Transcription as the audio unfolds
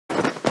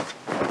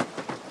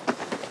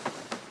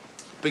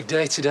Big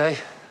day today.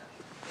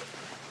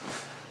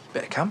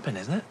 Bit of camping,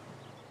 isn't it?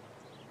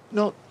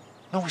 No,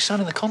 we're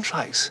signing the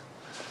contracts.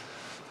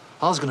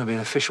 Al's going to be an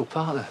official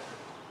partner.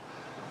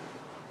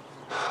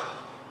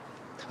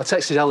 I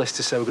texted Alice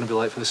to say we're going to be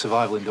late for the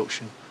survival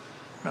induction.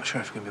 I'm not sure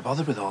if we're going to be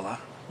bothered with all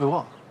that. With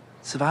what?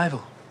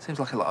 Survival. Seems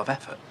like a lot of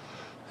effort.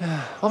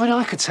 Yeah, I mean,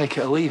 I could take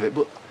it or leave it,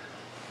 but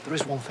there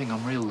is one thing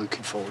I'm really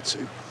looking forward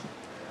to.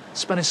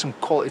 Spending some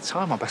quality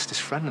time with my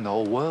bestest friend in the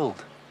whole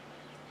world.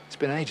 It's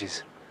been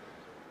ages.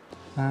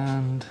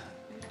 And...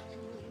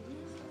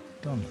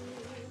 done.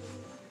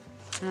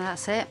 And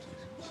that's it.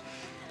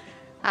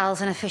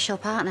 Al's an official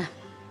partner.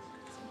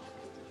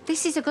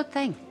 This is a good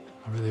thing.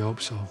 I really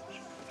hope so.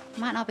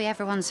 Might not be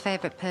everyone's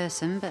favourite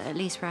person, but at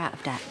least we're out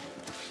of debt.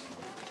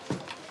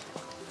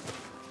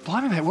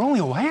 Blimey, mate, we're only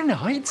away a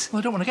night. Well,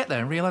 I don't want to get there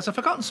and realise I've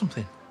forgotten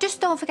something.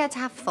 Just don't forget to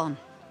have fun.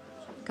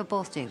 Could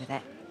both do with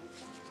it.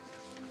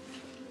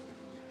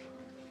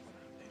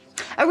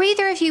 Are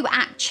either of you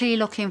actually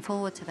looking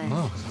forward to this?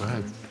 No,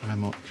 very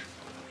much.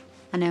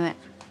 I knew it.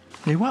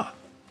 Knew what?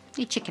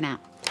 You chicken out.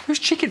 Who's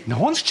chicken? No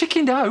one's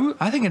chickened out.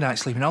 I think a night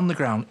sleeping on the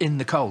ground in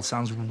the cold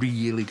sounds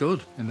really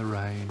good. In the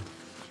rain.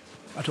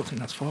 I don't think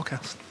that's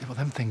forecast. Yeah, but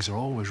them things are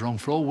always wrong.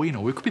 For all we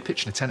know, we could be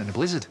pitching a tent in a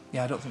blizzard.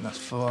 Yeah, I don't think that's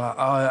for...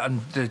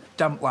 and the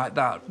damp like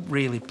that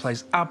really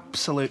plays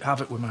absolute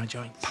havoc with my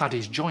joints.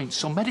 Paddy's joints.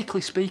 So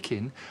medically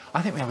speaking,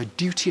 I think we have a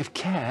duty of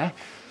care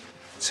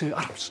to,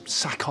 I don't know,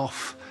 sack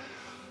off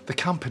the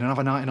camping and have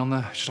a night in on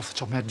the, just off the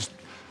top of my head, just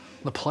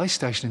the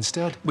PlayStation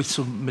instead. With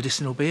some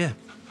medicinal beer,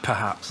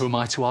 perhaps. Who am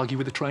I to argue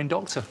with a trained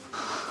doctor?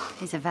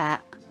 He's a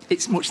vet.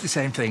 It's much the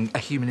same thing. A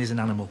human is an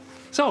animal.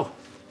 So,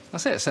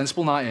 that's it. A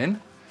sensible night in,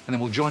 and then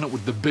we'll join up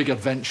with the big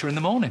adventure in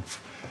the morning.